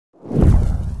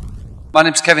My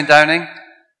name's Kevin Downing.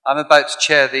 I'm about to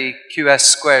chair the QS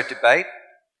Square debate.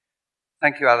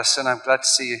 Thank you, Alison. I'm glad to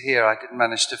see you here. I didn't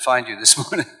manage to find you this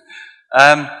morning.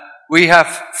 We have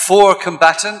 4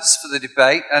 combatants for the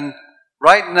debate, and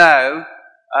right now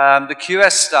the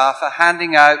QS staff are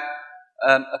handing out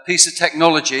a piece of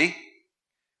technology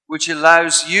which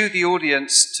allows you, the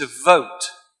audience, to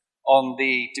vote on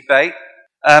the debate.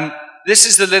 This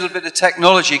is the little bit of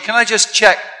technology. Can I just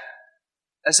check?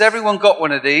 Has everyone got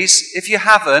one of these? If you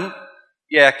haven't,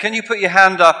 yeah, can you put your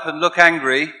hand up and look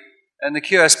angry, and the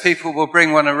QS people will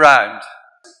bring one around.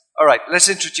 All right, let's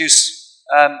introduce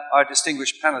our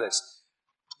distinguished panelists.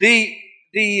 The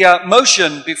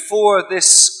motion before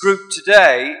this group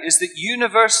today is that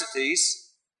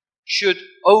universities should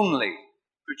only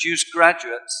produce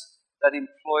graduates that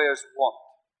employers want.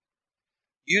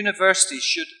 Universities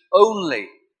should only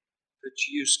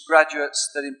produce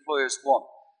graduates that employers want.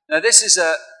 Now, this is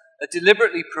a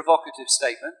deliberately provocative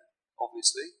statement,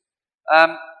 obviously,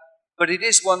 but it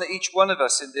is one that each one of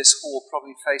us in this hall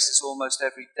probably faces almost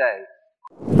every day.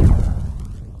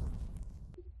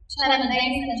 Chairman,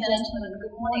 ladies and gentlemen,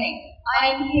 good morning.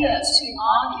 I am here to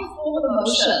argue for the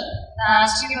motion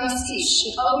that universities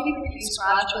should only produce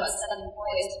graduates that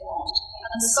employers want.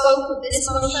 And the scope of this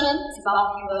motion is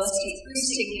about universities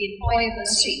boosting the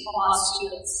employability of our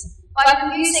students. By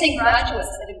producing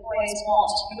graduates that employers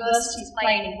want, universities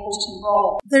play an important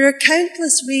role. There are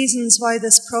countless reasons why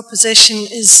this proposition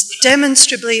is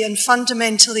demonstrably and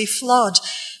fundamentally flawed,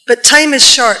 but time is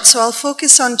short, so I'll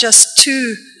focus on just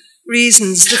 2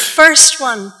 reasons. The first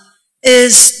one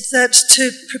is that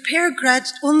to prepare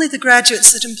only the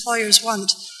graduates that employers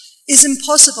want is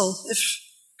impractical,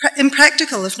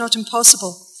 if not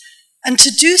impossible. And to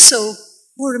do so,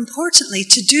 more importantly,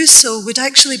 to do so would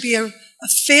actually be a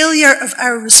failure of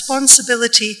our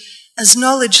responsibility as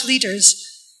knowledge leaders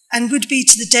and would be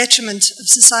to the detriment of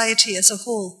society as a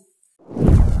whole.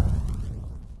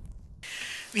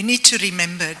 We need to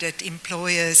remember that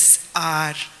employers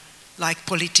are like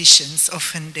politicians.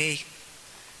 Often they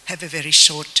have a very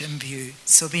short-term view.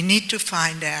 So we need to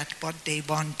find out what they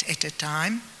want at a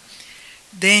time.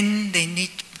 Then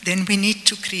we need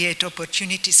to create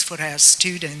opportunities for our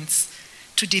students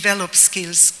to develop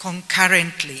skills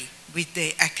concurrently with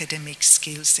their academic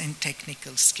skills and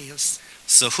technical skills.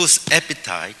 So whose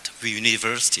appetite we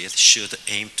universities should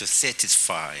aim to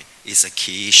satisfy is a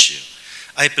key issue.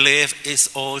 I believe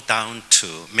it's all down to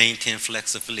maintain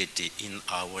flexibility in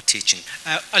our teaching.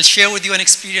 I'll share with you an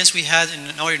experience we had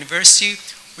in our university.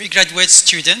 We graduate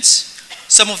students.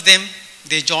 Some of them,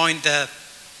 they join the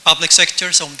public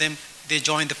sector. Some of them, they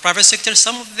join the private sector.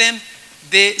 Some of them,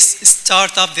 they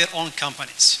start up their own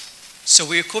companies. So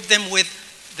we equip them with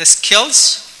the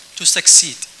skills to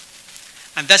succeed.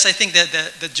 And that's, I think,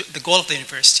 the goal of the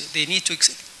university. They need to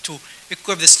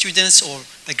equip the students or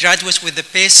the graduates with the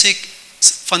basic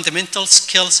fundamental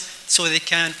skills so they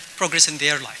can progress in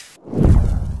their life.